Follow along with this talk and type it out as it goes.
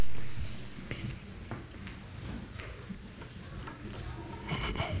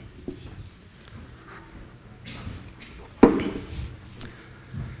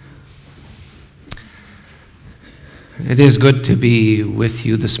It is good to be with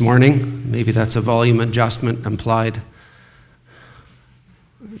you this morning. Maybe that's a volume adjustment implied.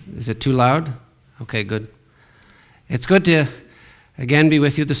 Is it too loud? Okay, good. It's good to again be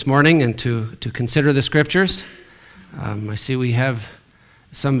with you this morning and to consider the scriptures. I see we have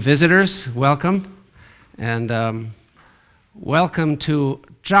some visitors. Welcome. And welcome to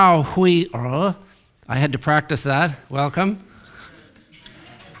Zhao Hui Er. I had to practice that. Welcome.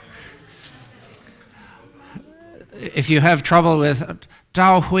 If you have trouble with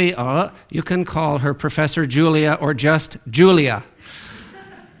Zhao Hui Er, you can call her Professor Julia or just Julia.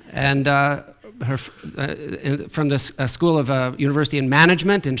 And from the School of University in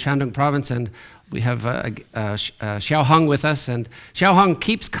Management in Shandong Province, and we have Xiao Hong with us. And Xiao Hong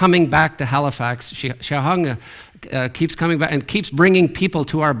keeps coming back to Halifax. Xiao Hong keeps coming back and keeps bringing people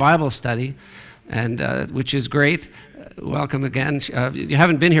to our Bible study, and which is great. Welcome again. You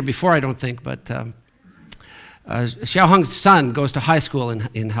haven't been here before, I don't think, but Xiao Hong's son goes to high school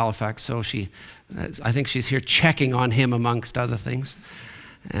in Halifax, so I think she's here checking on him amongst other things.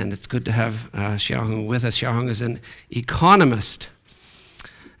 And it's good to have Xiao Hong with us. Xiao Hong is an economist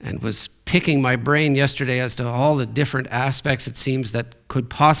and was picking my brain yesterday as to all the different aspects, it seems, that could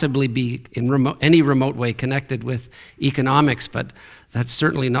possibly be in any remote way connected with economics, but that's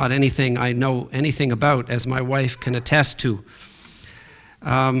certainly not anything I know anything about, as my wife can attest to.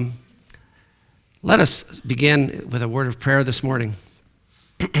 Let us begin with a word of prayer this morning.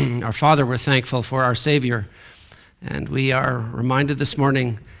 Our Father, we're thankful for our Savior, and we are reminded this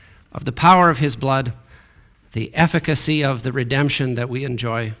morning of the power of His blood, the efficacy of the redemption that we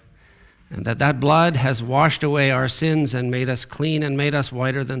enjoy, and that blood has washed away our sins and made us clean and made us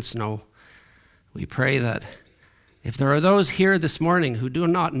whiter than snow. We pray that if there are those here this morning who do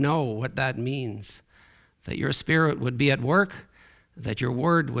not know what that means, that your Spirit would be at work, that your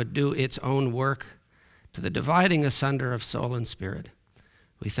word would do its own work to the dividing asunder of soul and spirit.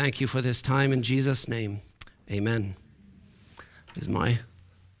 We thank you for this time in Jesus' name. Amen.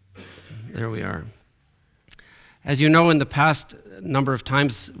 There we are. As you know, in the past number of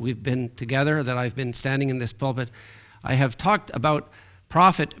times we've been together, that I've been standing in this pulpit, I have talked about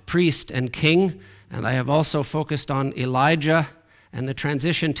prophet, priest, and king, and I have also focused on Elijah and the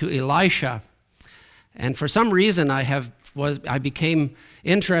transition to Elisha. And for some reason, I became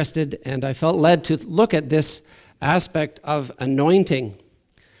interested and I felt led to look at this aspect of anointing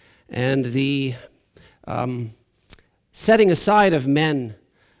and the setting aside of men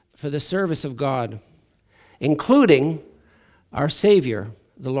for the service of God, including our Savior,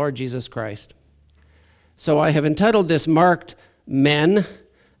 the Lord Jesus Christ. So I have entitled this Marked Men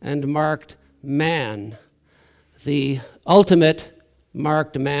and Marked Man. The ultimate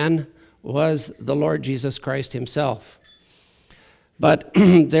marked man was the Lord Jesus Christ himself. But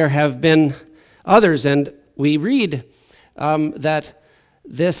there have been others, and we read that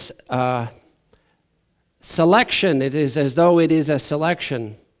this selection, it is as though it is a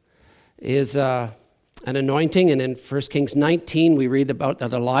selection, is an anointing. And in 1 Kings 19, we read about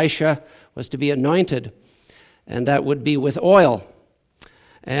that Elisha was to be anointed, and that would be with oil.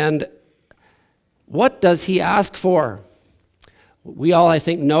 And what does he ask for? We all, I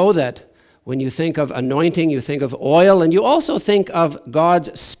think, know that when you think of anointing, you think of oil, and you also think of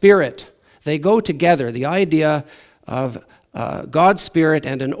God's Spirit. They go together. The idea of God's Spirit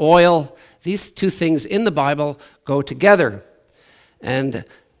and an oil, these two things in the Bible go together. And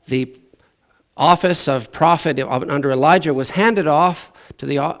the office of prophet under Elijah was handed off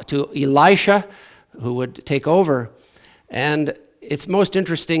to Elisha, who would take over. And it's most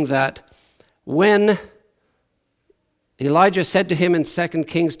interesting that when Elijah said to him in 2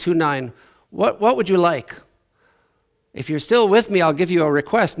 Kings 2:9, What would you like? If you're still with me, I'll give you a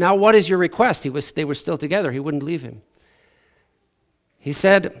request. Now, what is your request? They were still together. He wouldn't leave him. He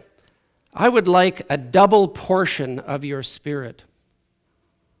said, I would like a double portion of your Spirit.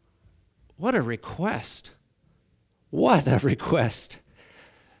 What a request. What a request.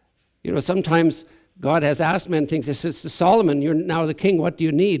 You know, sometimes God has asked men things. He says to Solomon, you're now the king. What do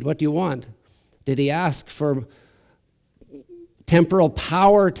you need? What do you want? Did he ask for temporal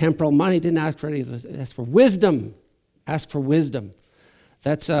power, temporal money? Didn't ask for any of this. Ask for wisdom. Ask for wisdom.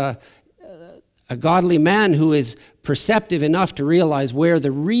 That's a godly man who is perceptive enough to realize where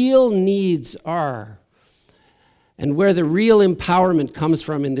the real needs are and where the real empowerment comes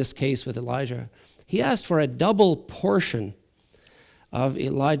from, in this case with Elijah. He asked for a double portion of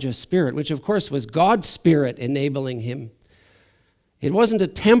Elijah's spirit, which of course was God's Spirit enabling him. It wasn't a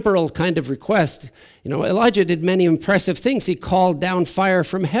temporal kind of request. You know, Elijah did many impressive things. He called down fire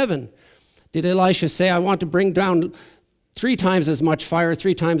from heaven. Did Elisha say, I want to bring down 3 times as much fire,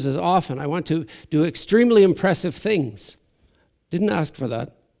 3 times as often. I want to do extremely impressive things. Didn't ask for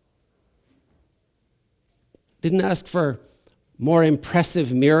that. Didn't ask for more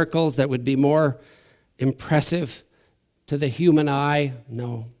impressive miracles that would be more impressive to the human eye.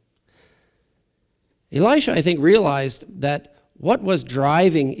 No. Elisha, I think, realized that what was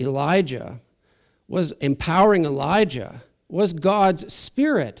driving Elijah, was empowering Elijah, was God's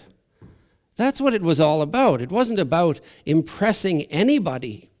Spirit. That's what it was all about. It wasn't about impressing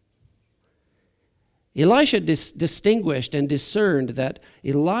anybody. Elisha distinguished and discerned that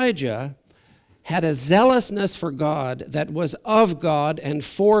Elijah had a zealousness for God that was of God and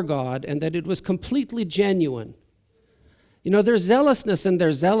for God, and that it was completely genuine. You know, there's zealousness and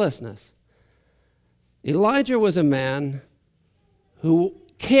there's zealousness. Elijah was a man who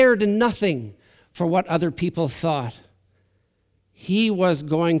cared nothing for what other people thought. He was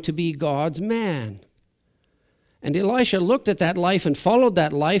going to be God's man. And Elisha looked at that life and followed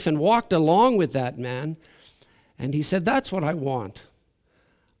that life and walked along with that man. And he said, that's what I want.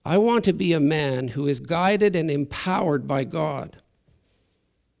 I want to be a man who is guided and empowered by God.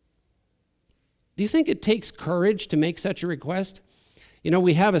 Do you think it takes courage to make such a request? You know,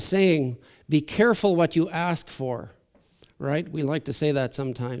 we have a saying, be careful what you ask for, right? We like to say that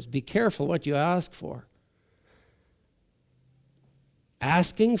sometimes. Be careful what you ask for.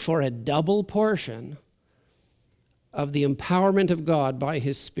 Asking for a double portion of the empowerment of God by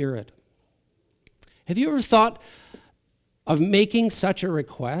His Spirit. Have you ever thought of making such a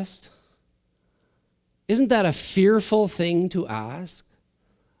request? Isn't that a fearful thing to ask?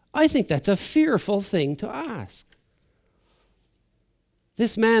 I think that's a fearful thing to ask.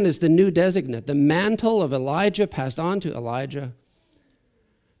 This man is the new designate, the mantle of Elijah passed on to Elijah.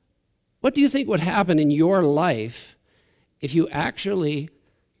 What do you think would happen in your life if you actually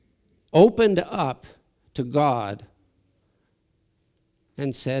opened up to God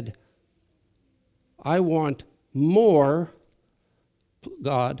and said, I want more,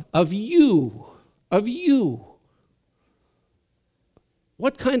 God, of you, of you?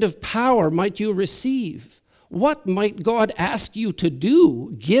 What kind of power might you receive? What might God ask you to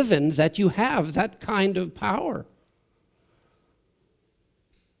do, given that you have that kind of power?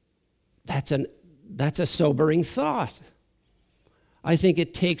 That's a sobering thought. I think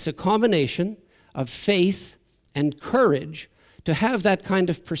it takes a combination of faith and courage to have that kind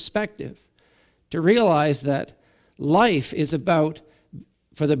of perspective, to realize that life is about,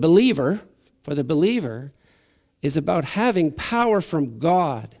 for the believer, is about having power from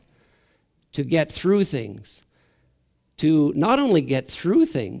God to get through things, to not only get through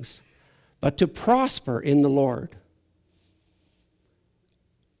things, but to prosper in the Lord.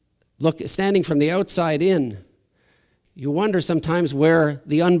 Look, standing from the outside in, you wonder sometimes where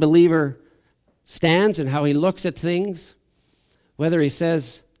the unbeliever stands and how he looks at things, whether he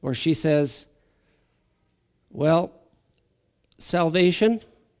says or she says, well, salvation,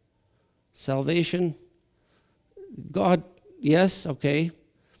 God, yes, okay.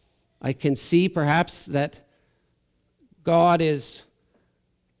 I can see perhaps that God is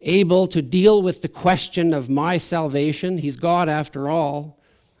able to deal with the question of my salvation. He's God after all,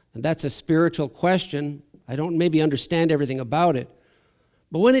 and that's a spiritual question. I don't maybe understand everything about it.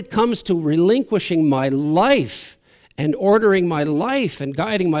 But when it comes to relinquishing my life and ordering my life and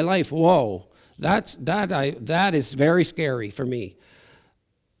guiding my life, whoa, that is very scary for me.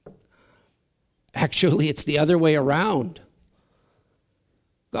 Actually, it's the other way around.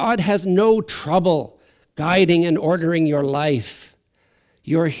 God has no trouble guiding and ordering your life.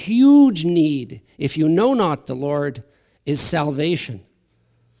 Your huge need, if you know not the Lord, is salvation.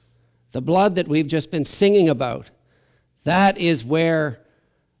 The blood that we've just been singing about, that is where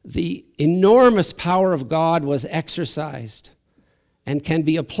the enormous power of God was exercised and can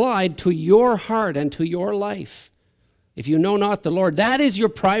be applied to your heart and to your life. If you know not the Lord, that is your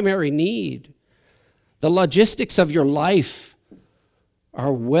primary need. The logistics of your life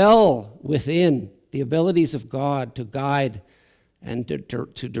are well within the abilities of God to guide and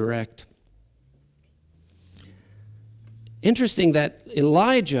to direct. Interesting that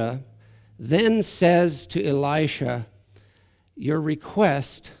Elijah then says to Elisha, your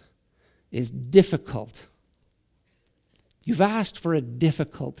request is difficult. You've asked for a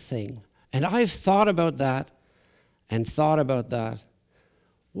difficult thing. And I've thought about that and thought about that.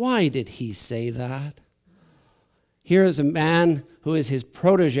 Why did he say that? Here is a man who is his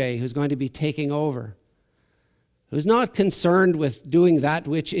protege, who's going to be taking over, who's not concerned with doing that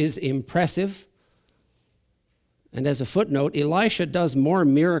which is impressive. And as a footnote, Elisha does more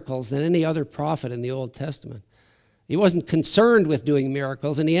miracles than any other prophet in the Old Testament. He wasn't concerned with doing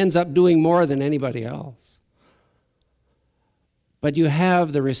miracles, and he ends up doing more than anybody else. But you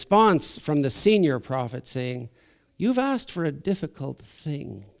have the response from the senior prophet saying, you've asked for a difficult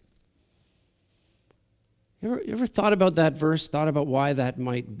thing. You ever thought about that verse, thought about why that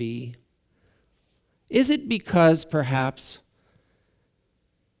might be? Is it because perhaps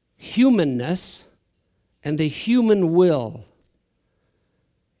humanness and the human will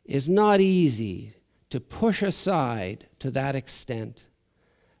is not easy to push aside to that extent?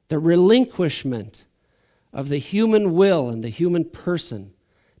 The relinquishment of the human will and the human person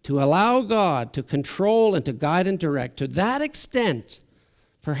to allow God to control and to guide and direct to that extent,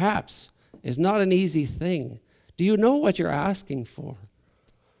 perhaps, is not an easy thing. Do you know what you're asking for?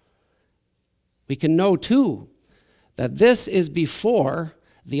 We can know, too, that this is before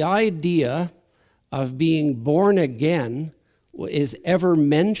the idea of being born again is ever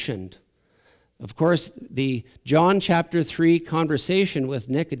mentioned. Of course, the John chapter 3 conversation with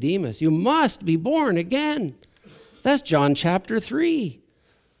Nicodemus, you must be born again. That's John chapter 3.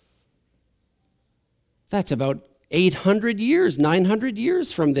 That's about 800 years, 900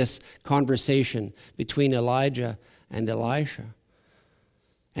 years from this conversation between Elijah and Elisha.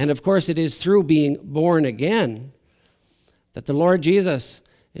 And of course, it is through being born again that the Lord Jesus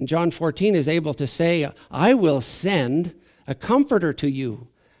in John 14 is able to say, I will send a comforter to you.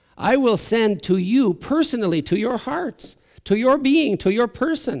 I will send to you personally, to your hearts, to your being, to your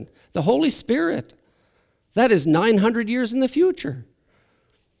person, the Holy Spirit. That is 900 years in the future.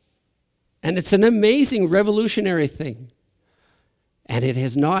 And it's an amazing, revolutionary thing. And it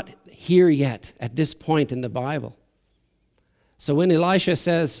is not here yet at this point in the Bible. So when Elisha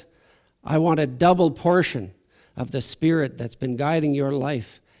says, I want a double portion of the Spirit that's been guiding your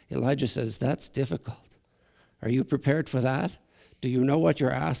life, Elijah says, that's difficult. Are you prepared for that? Do you know what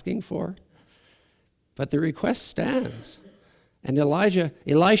you're asking for? But the request stands. And Elisha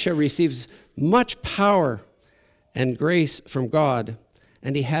receives much power and grace from God,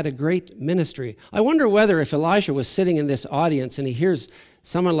 and he had a great ministry. I wonder whether if Elisha was sitting in this audience and he hears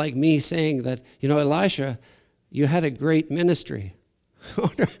someone like me saying that, Elisha, you had a great ministry. I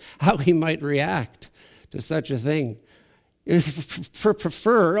wonder how he might react to such a thing.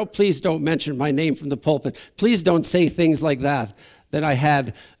 Please don't mention my name from the pulpit. Please don't say things like that I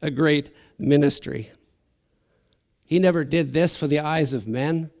had a great ministry. He never did this for the eyes of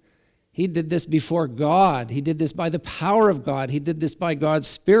men. He did this before God. He did this by the power of God. He did this by God's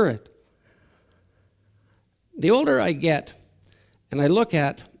Spirit. The older I get, and I look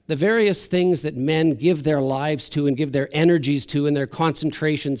at the various things that men give their lives to and give their energies to and their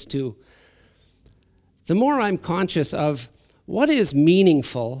concentrations to, the more I'm conscious of what is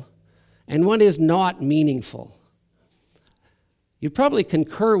meaningful and what is not meaningful. You'd probably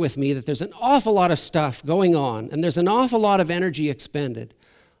concur with me that there's an awful lot of stuff going on, and there's an awful lot of energy expended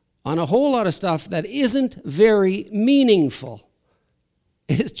on a whole lot of stuff that isn't very meaningful.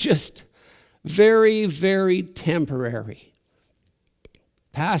 It's just very, very temporary.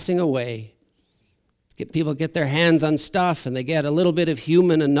 Passing away. People get their hands on stuff, and they get a little bit of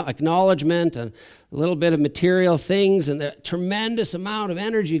human acknowledgement and a little bit of material things, and the tremendous amount of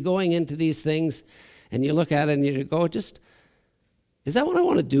energy going into these things. And you look at it and you go, is that what I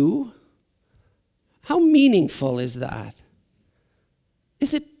want to do? How meaningful is that?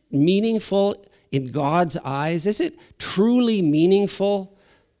 Is it meaningful in God's eyes? Is it truly meaningful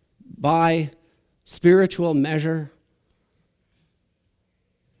by spiritual measure?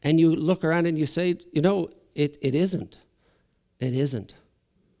 And you look around and you say, it isn't. It isn't.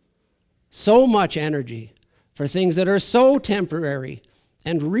 So much energy for things that are so temporary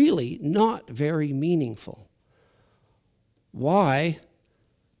and really not very meaningful. Why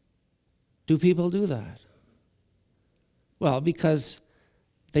do people do that? Well, because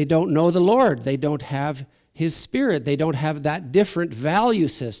they don't know the Lord. They don't have His Spirit. They don't have that different value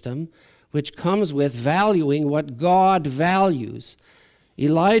system which comes with valuing what God values.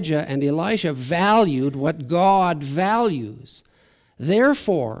 Elijah and Elisha valued what God values.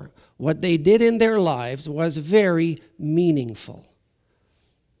 Therefore, what they did in their lives was very meaningful.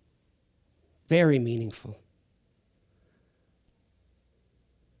 Very meaningful.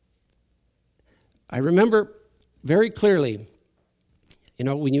 I remember very clearly,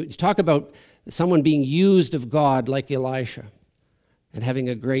 when you talk about someone being used of God like Elisha and having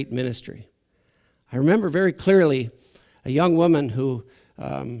a great ministry. I remember very clearly a young woman who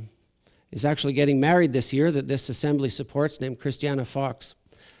is actually getting married this year that this assembly supports, named Christiana Fox.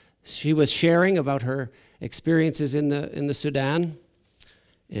 She was sharing about her experiences in the Sudan,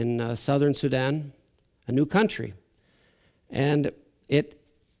 in southern Sudan, a new country. And it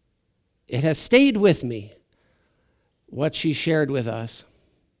has stayed with me, what she shared with us,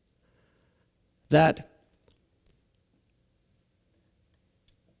 that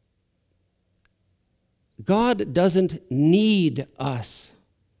God doesn't need us.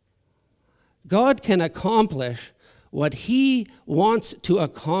 God can accomplish what he wants to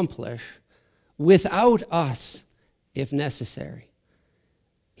accomplish without us if necessary.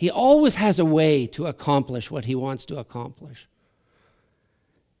 He always has a way to accomplish what he wants to accomplish.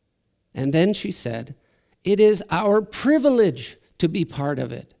 And then she said, it is our privilege to be part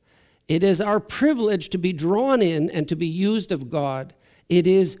of it. It is our privilege to be drawn in and to be used of God. It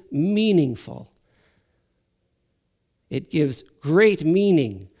is meaningful. It gives great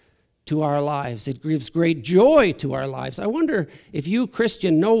meaning to our lives. It gives great joy to our lives. I wonder if you,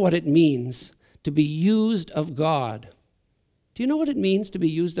 Christian, know what it means to be used of God. Do you know what it means to be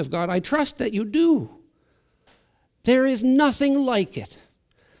used of God? I trust that you do. There is nothing like it.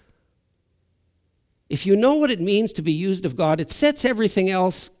 If you know what it means to be used of God, it sets everything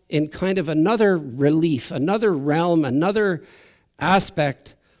else in kind of another relief, another realm, another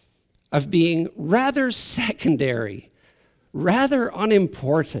aspect of being rather secondary, rather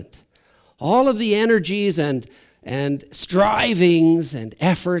unimportant. All of the energies and strivings and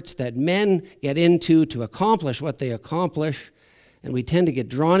efforts that men get into to accomplish what they accomplish, and we tend to get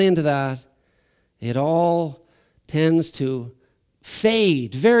drawn into that, it all tends to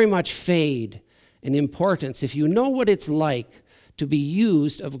fade, very much fade in importance if you know what it's like to be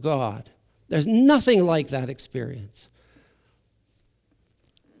used of God. There's nothing like that experience.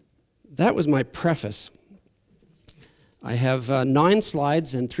 That was my preface. I have 9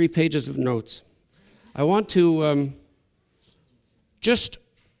 slides and 3 pages of notes. I want to just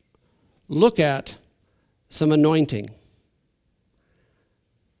look at some anointing.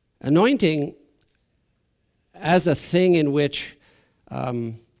 Anointing as a thing in which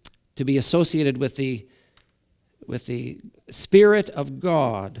to be associated with the Spirit of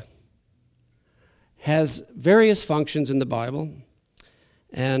God has various functions in the Bible.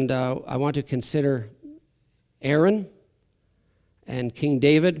 And I want to consider Aaron and King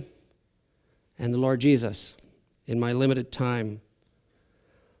David and the Lord Jesus in my limited time.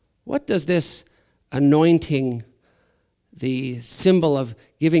 What does this anointing, the symbol of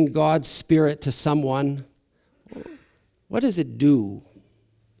giving God's Spirit to someone, what does it do?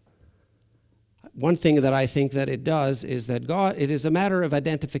 One thing that I think that it does is that it is a matter of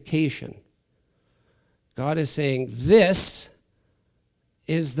identification. God is saying, this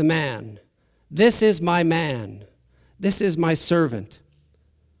is the man. This is my man. This is my servant.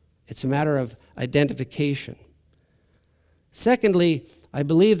 It's a matter of identification. Secondly, I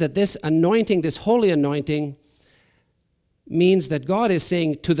believe that this anointing, this holy anointing, means that God is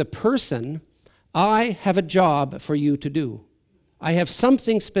saying to the person, I have a job for you to do. I have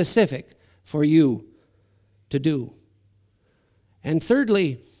something specific for you to do. And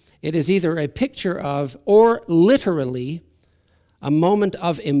thirdly, it is either a picture of, or literally, a moment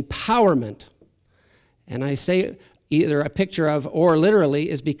of empowerment. And I say either a picture of or literally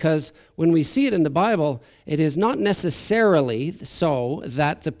is because when we see it in the Bible, it is not necessarily so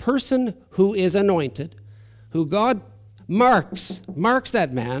that the person who is anointed, who God marks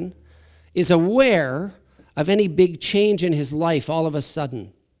that man, is aware of any big change in his life all of a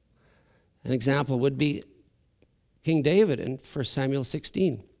sudden. An example would be King David in 1 Samuel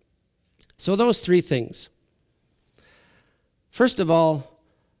 16. So those 3 things. First of all,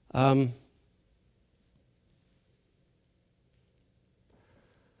 I'll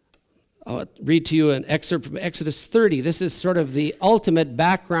read to you an excerpt from Exodus 30. This is sort of the ultimate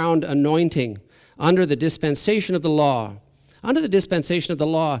background anointing under the dispensation of the law. Under the dispensation of the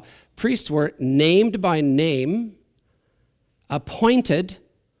law, priests were named by name, appointed,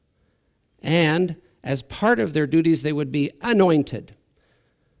 and as part of their duties, they would be anointed.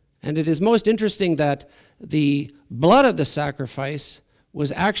 And it is most interesting that the blood of the sacrifice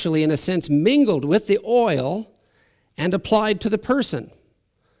was actually, in a sense, mingled with the oil and applied to the person.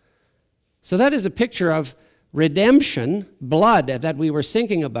 So that is a picture of redemption. Blood that we were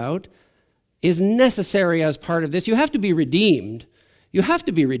thinking about is necessary as part of this. You have to be redeemed. You have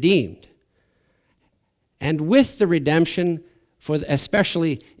to be redeemed. And with the redemption,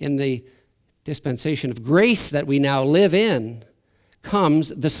 especially in the dispensation of grace that we now live in, comes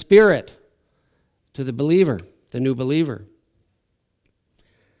the Spirit to the believer, the new believer.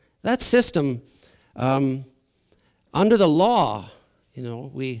 That system, under the law,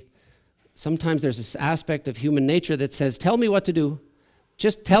 sometimes there's this aspect of human nature that says, tell me what to do.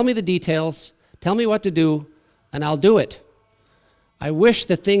 Just tell me the details. Tell me what to do, and I'll do it. I wish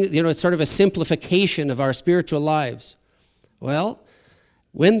the thing, it's sort of a simplification of our spiritual lives. Well,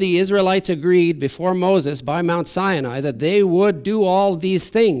 when the Israelites agreed before Moses by Mount Sinai that they would do all these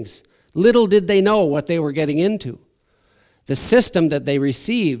things, little did they know what they were getting into. The system that they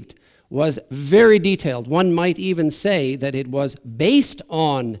received was very detailed. One might even say that it was based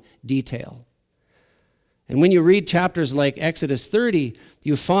on detail. And when you read chapters like Exodus 30,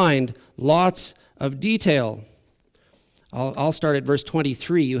 you find lots of detail. I'll start at verse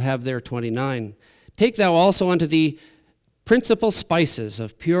 23. You have there 29. Take thou also unto thee principal spices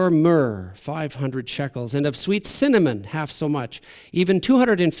of pure myrrh, 500 shekels, and of sweet cinnamon, half so much, even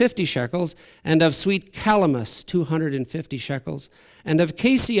 250 shekels, and of sweet calamus, 250 shekels, and of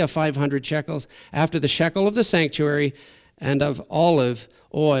cassia, 500 shekels, after the shekel of the sanctuary, and of olive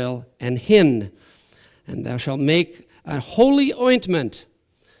oil and hin. And thou shalt make a holy ointment,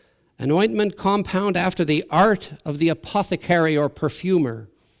 an ointment compound after the art of the apothecary or perfumer.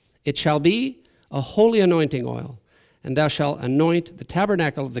 It shall be a holy anointing oil. And thou shalt anoint the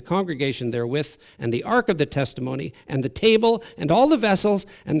tabernacle of the congregation therewith, and the ark of the testimony, and the table, and all the vessels,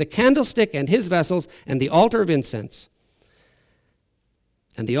 and the candlestick and his vessels, and the altar of incense,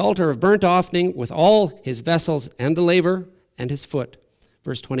 and the altar of burnt offering with all his vessels, and the laver, and his foot.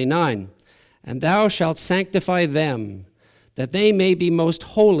 Verse 29, and thou shalt sanctify them, that they may be most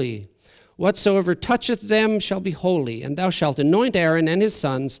holy. Whatsoever toucheth them shall be holy, and thou shalt anoint Aaron and his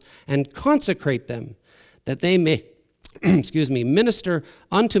sons, and consecrate them, that they may minister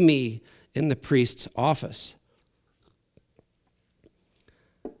unto me in the priest's office.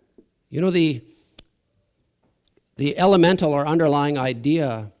 You know, the elemental or underlying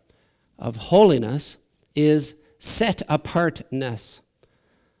idea of holiness is set apartness.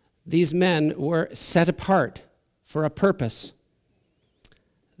 These men were set apart for a purpose.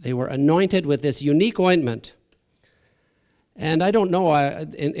 They were anointed with this unique ointment. And I don't know,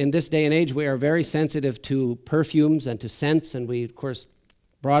 in this day and age, we are very sensitive to perfumes and to scents, and we, of course,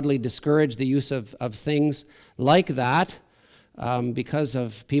 broadly discourage the use of things like that because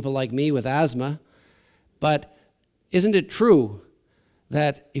of people like me with asthma. But isn't it true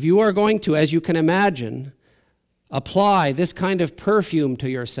that if you are going to, as you can imagine, apply this kind of perfume to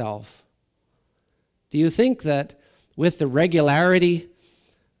yourself, do you think that with the regularity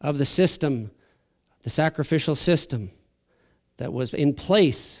of the system, the sacrificial system, that was in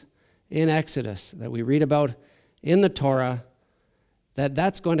place in Exodus, that we read about in the Torah,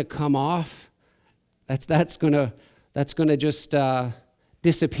 that's going to come off, that's going to just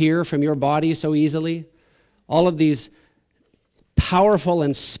disappear from your body so easily? All of these powerful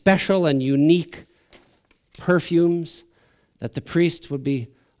and special and unique perfumes that the priest would be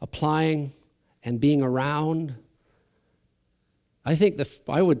applying and being around. I think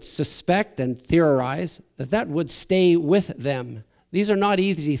I would suspect and theorize that would stay with them. These are not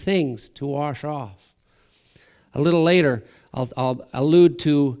easy things to wash off. A little later, I'll allude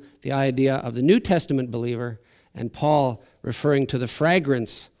to the idea of the New Testament believer and Paul referring to the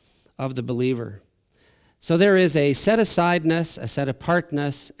fragrance of the believer. So there is a set-asideness, a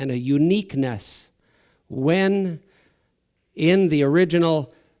set-apartness, and a uniqueness when in the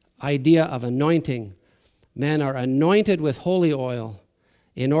original idea of anointing, men are anointed with holy oil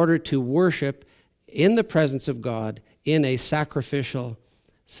in order to worship in the presence of God in a sacrificial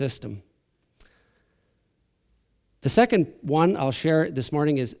system. The second one I'll share this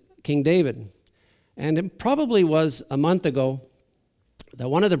morning is King David. And it probably was a month ago that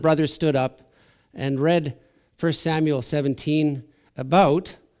one of the brothers stood up and read 1 Samuel 17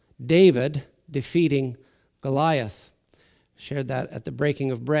 about David defeating Goliath. Shared that at the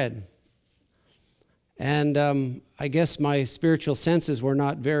breaking of bread. And I guess my spiritual senses were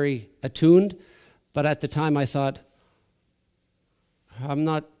not very attuned, but at the time I thought, I'm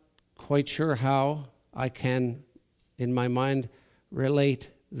not quite sure how I can, in my mind, relate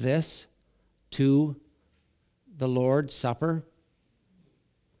this to the Lord's Supper.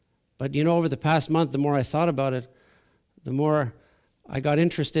 But you know, over the past month, the more I thought about it, the more I got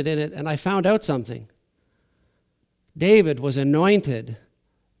interested in it, and I found out something. David was anointed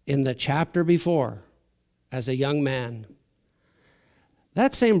in the chapter before as a young man.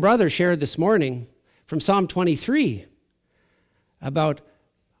 That same brother shared this morning from Psalm 23 about,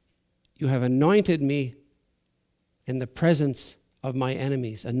 you have anointed me in the presence of my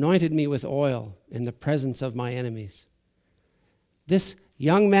enemies, anointed me with oil in the presence of my enemies. This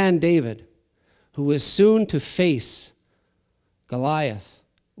young man David, who was soon to face Goliath,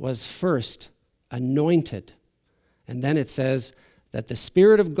 was first anointed. And then it says that the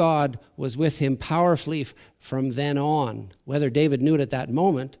Spirit of God was with him powerfully from then on. Whether David knew it at that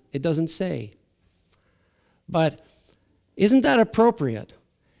moment, it doesn't say. But isn't that appropriate?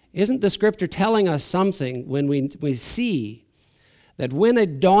 Isn't the Scripture telling us something when we see that when a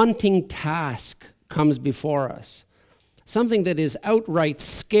daunting task comes before us, something that is outright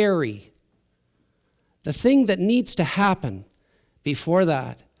scary, the thing that needs to happen before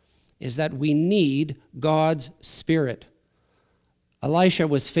that is that we need God's Spirit. Elisha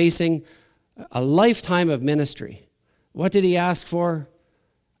was facing a lifetime of ministry. What did he ask for?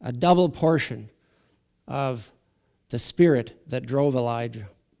 A double portion of the Spirit that drove Elijah.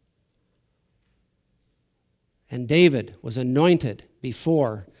 And David was anointed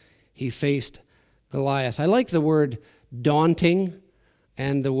before he faced Goliath. I like the word daunting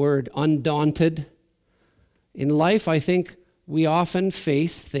and the word undaunted. In life, I think we often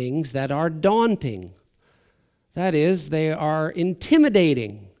face things that are daunting. That is, they are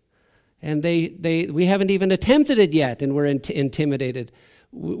intimidating. And we haven't even attempted it yet, and we're intimidated.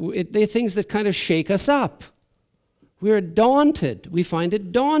 They're things that kind of shake us up. We're daunted. We find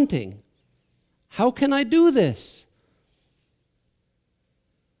it daunting. How can I do this?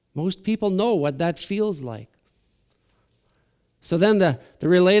 Most people know what that feels like. So then the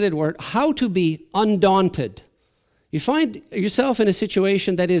related word, how to be undaunted. You find yourself in a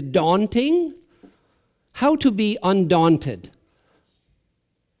situation that is daunting. How to be undaunted.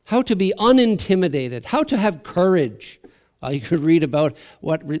 How to be unintimidated. How to have courage. You could read about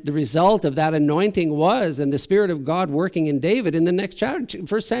what the result of that anointing was and the Spirit of God working in David in the next chapter,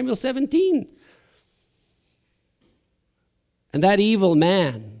 1 Samuel 17. And that evil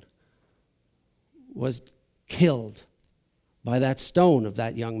man was killed by that stone of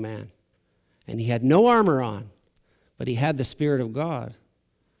that young man. And he had no armor on, but he had the Spirit of God.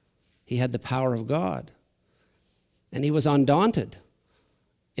 He had the power of God. And he was undaunted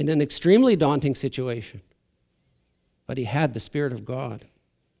in an extremely daunting situation. But he had the Spirit of God.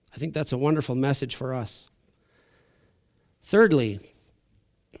 I think that's a wonderful message for us. Thirdly,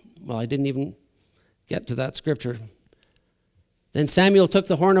 well, I didn't even get to that scripture. Then Samuel took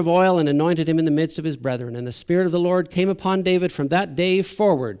the horn of oil and anointed him in the midst of his brethren. And the Spirit of the Lord came upon David from that day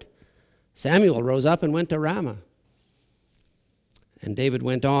forward. Samuel rose up and went to Ramah. And David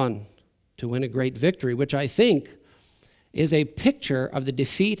went on to win a great victory, which I think is a picture of the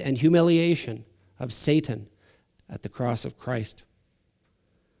defeat and humiliation of Satan at the cross of Christ.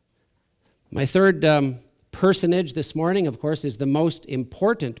 My third personage this morning, of course, is the most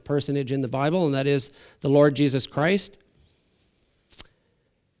important personage in the Bible, and that is the Lord Jesus Christ.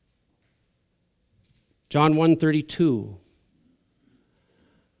 John 1:32.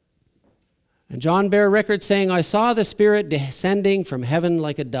 And John bare record, saying, I saw the Spirit descending from heaven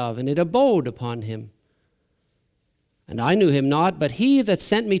like a dove, and it abode upon him. And I knew him not, but he that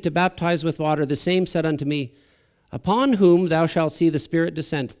sent me to baptize with water, the same said unto me, Upon whom thou shalt see the Spirit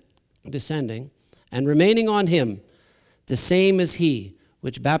descending, and remaining on him, the same is he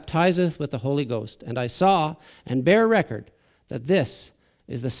which baptizeth with the Holy Ghost. And I saw and bear record that this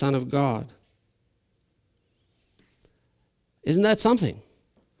is the Son of God. Isn't that something?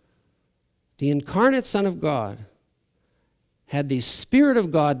 The incarnate Son of God had the Spirit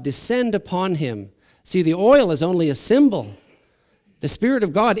of God descend upon him. See, the oil is only a symbol. The Spirit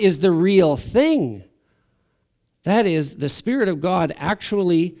of God is the real thing. That is, the Spirit of God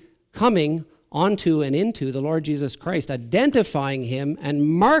actually coming onto and into the Lord Jesus Christ, identifying him and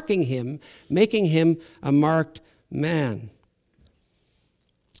marking him, making him a marked man.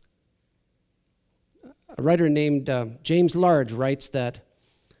 A writer named James Large writes that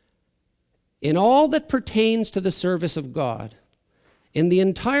in all that pertains to the service of God, in the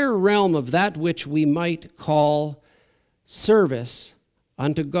entire realm of that which we might call service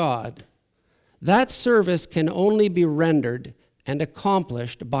unto God, that service can only be rendered and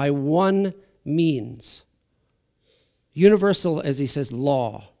accomplished by one means. Universal, as he says,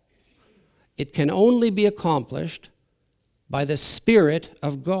 law. It can only be accomplished by the Spirit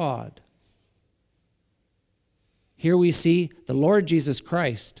of God. Here we see the Lord Jesus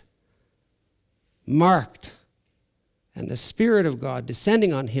Christ marked, and the Spirit of God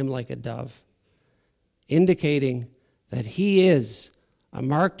descending on him like a dove, indicating that he is a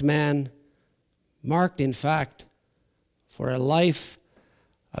marked man, marked, in fact, for a life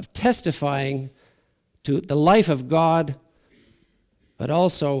of testifying to the life of God, but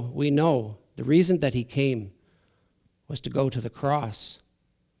also we know the reason that he came was to go to the cross.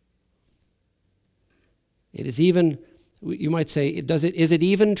 It is even, you might say, is it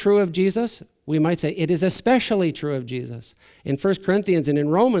even true of Jesus? We might say it is especially true of Jesus. In 1 Corinthians and in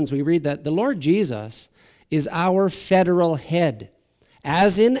Romans, we read that the Lord Jesus is our federal head.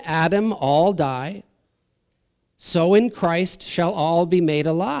 As in Adam all die, so in Christ shall all be made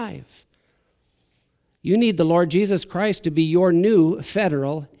alive. You need the Lord Jesus Christ to be your new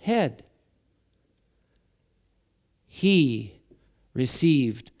federal head. He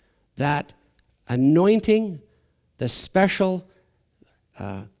received that anointing, the special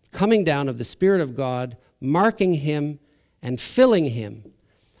coming down of the Spirit of God, marking him and filling him.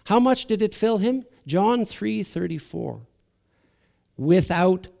 How much did it fill him? John 3:34.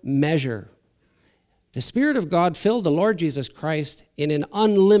 Without measure. The Spirit of God filled the Lord Jesus Christ in an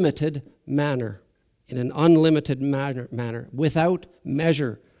unlimited manner. In an unlimited manner. Without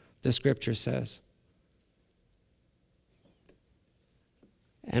measure, the Scripture says.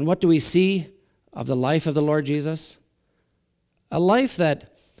 And what do we see of the life of the Lord Jesus? A life that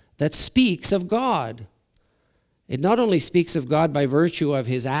speaks of God. It not only speaks of God by virtue of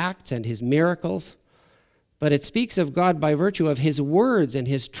his acts and his miracles, but it speaks of God by virtue of his words and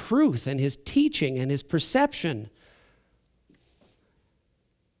his truth and his teaching and his perception.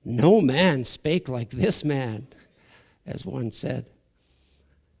 No man spake like this man, as one said.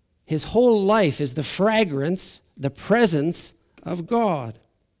 His whole life is the fragrance, the presence of God.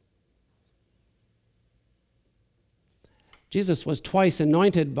 Jesus was twice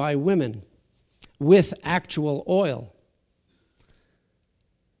anointed by women with actual oil.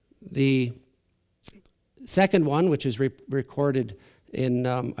 The second one, which is recorded in,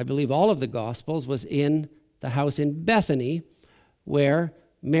 I believe, all of the Gospels, was in the house in Bethany, where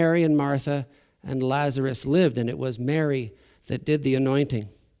Mary and Martha and Lazarus lived, and it was Mary that did the anointing.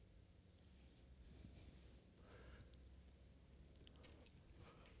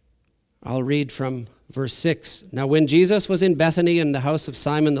 I'll read from verse 6. Now when Jesus was in Bethany in the house of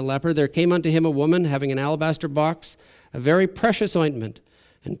Simon the leper, there came unto him a woman having an alabaster box, a very precious ointment,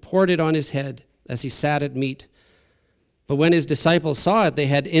 and poured it on his head as he sat at meat. But when his disciples saw it, they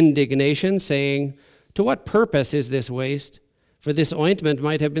had indignation, saying, To what purpose is this waste? For this ointment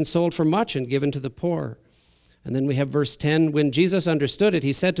might have been sold for much and given to the poor. And then we have verse 10. When Jesus understood it,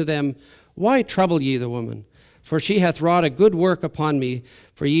 he said to them, Why trouble ye the woman? For she hath wrought a good work upon me.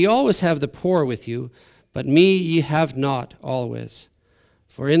 For ye always have the poor with you, but me ye have not always.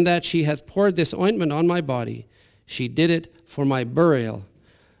 For in that she hath poured this ointment on my body, she did it for my burial.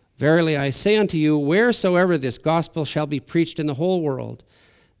 Verily I say unto you, wheresoever this gospel shall be preached in the whole world,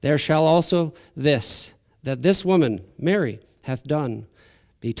 there shall also this, that this woman, Mary, hath done,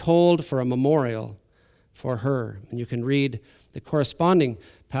 be told for a memorial for her. And you can read the corresponding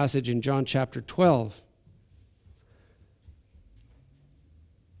passage in John chapter 12.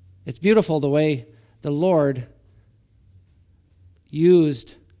 It's beautiful the way the Lord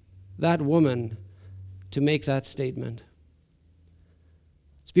used that woman to make that statement.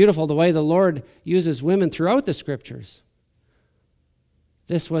 It's beautiful the way the Lord uses women throughout the Scriptures.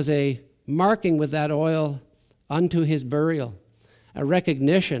 This was a marking with that oil unto his burial, a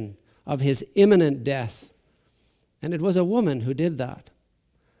recognition of his imminent death. And it was a woman who did that,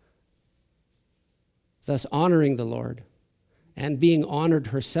 thus honoring the Lord and being honored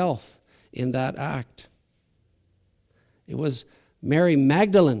herself in that act. It was Mary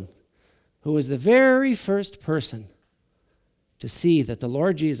Magdalene who was the very first person to see that the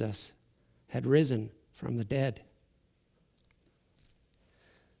Lord Jesus had risen from the dead.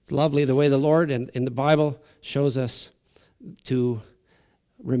 It's lovely the way the Lord in the Bible shows us to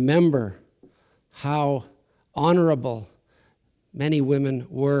remember how honorable many women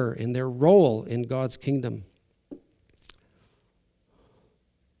were in their role in God's kingdom.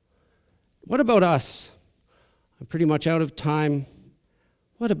 What about us? I'm pretty much out of time.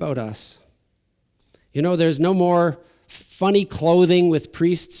 What about us? You know, there's no more funny clothing with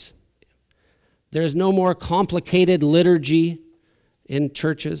priests. There's no more complicated liturgy in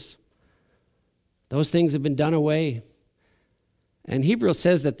churches. Those things have been done away. And Hebrews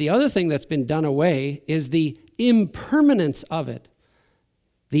says that the other thing that's been done away is the impermanence of it.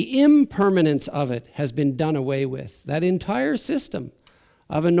 The impermanence of it has been done away with. That entire system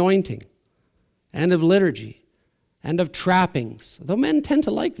of anointing and of liturgy and of trappings. Though men tend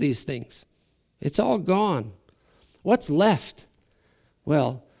to like these things, it's all gone. What's left?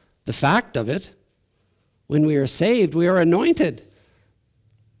 Well, the fact of it, when we are saved, we are anointed.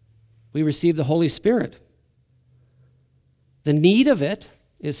 We receive the Holy Spirit. The need of it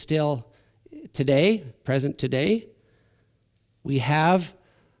is still today, present today. We have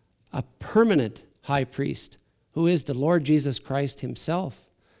a permanent high priest who is the Lord Jesus Christ himself.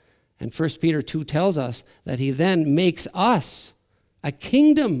 And 1 Peter 2 tells us that he then makes us a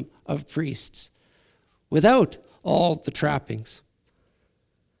kingdom of priests without all the trappings.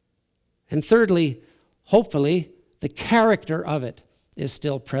 And thirdly, hopefully, the character of it is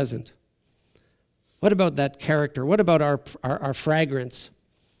still present. What about that character? What about our fragrance?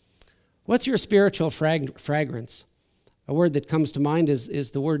 What's your spiritual fragrance? A word that comes to mind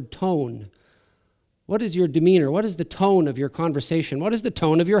is the word tone. What is your demeanor? What is the tone of your conversation? What is the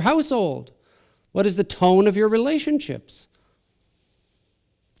tone of your household? What is the tone of your relationships?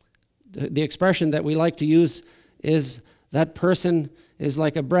 The expression that we like to use is that person is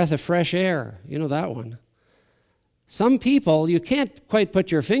like a breath of fresh air. You know that one. Some people, you can't quite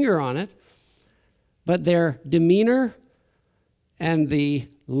put your finger on it, but their demeanor and the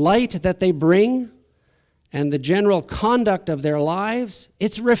light that they bring and the general conduct of their lives,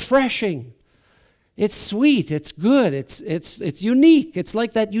 it's refreshing. It's sweet, it's good, it's unique. It's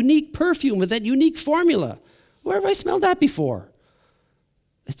like that unique perfume with that unique formula. Where have I smelled that before?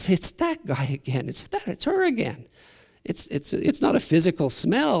 It's that guy again. It's her again. It's not a physical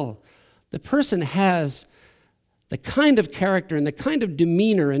smell. The person has the kind of character and the kind of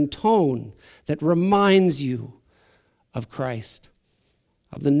demeanor and tone that reminds you of Christ,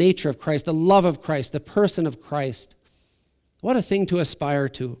 of the nature of Christ, the love of Christ, the person of Christ. What a thing to aspire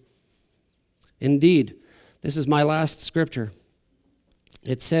to. Indeed, this is my last scripture.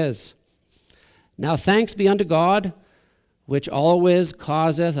 It says, "Now thanks be unto God, which always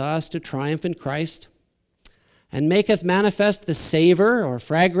causeth us to triumph in Christ, and maketh manifest the savor or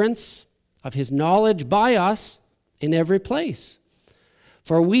fragrance of his knowledge by us in every place.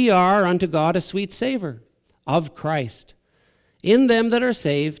 For we are unto God a sweet savor of Christ, in them that are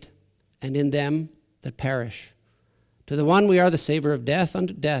saved, and in them that perish. To the one we are the savor of death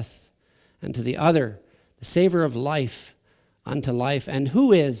unto death, and to the other the savor of life unto life. And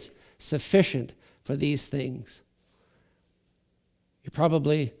who is sufficient for these things?" You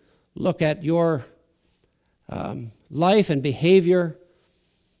probably look at your life and behavior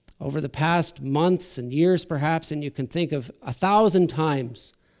over the past months and years perhaps, and you can think of 1,000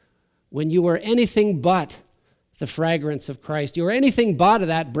 times when you were anything but the fragrance of Christ. You were anything but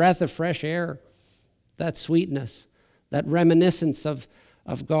that breath of fresh air, that sweetness, that reminiscence of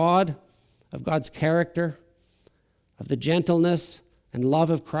God, of God's character, of the gentleness and love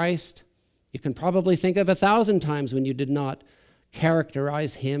of Christ. You can probably think of 1,000 times when you did not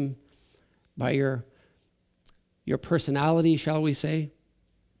characterize him by your personality, shall we say.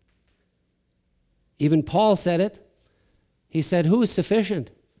 Even Paul said it. He said, "Who is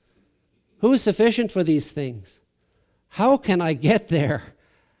sufficient? Who is sufficient for these things? How can I get there?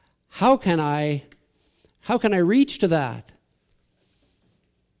 How can I reach to that?"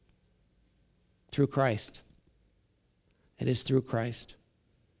 Through Christ. It is through Christ.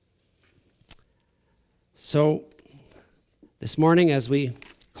 So, this morning as we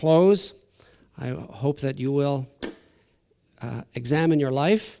close, I hope that you will examine your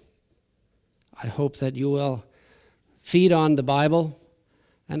life. I hope that you will feed on the Bible.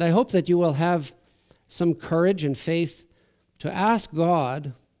 And I hope that you will have some courage and faith to ask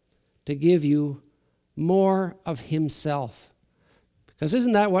God to give you more of himself. Because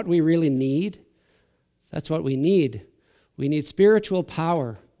isn't that what we really need? That's what we need. We need spiritual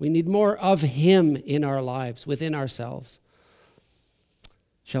power. We need more of him in our lives, within ourselves.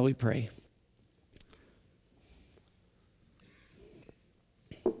 Shall we pray?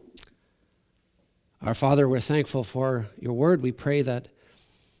 Our Father, we're thankful for your word. We pray that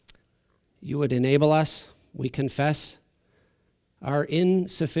you would enable us. We confess our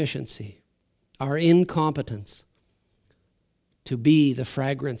insufficiency, our incompetence to be the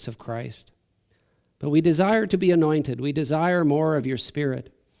fragrance of Christ. But we desire to be anointed. We desire more of your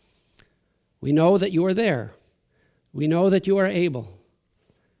Spirit. We know that you are there. We know that you are able.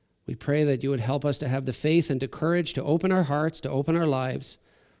 We pray that you would help us to have the faith and the courage to open our hearts, to open our lives,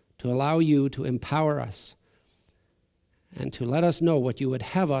 to allow you to empower us and to let us know what you would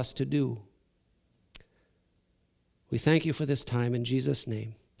have us to do. We thank you for this time in Jesus'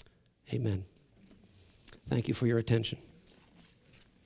 name. Amen. Thank you for your attention.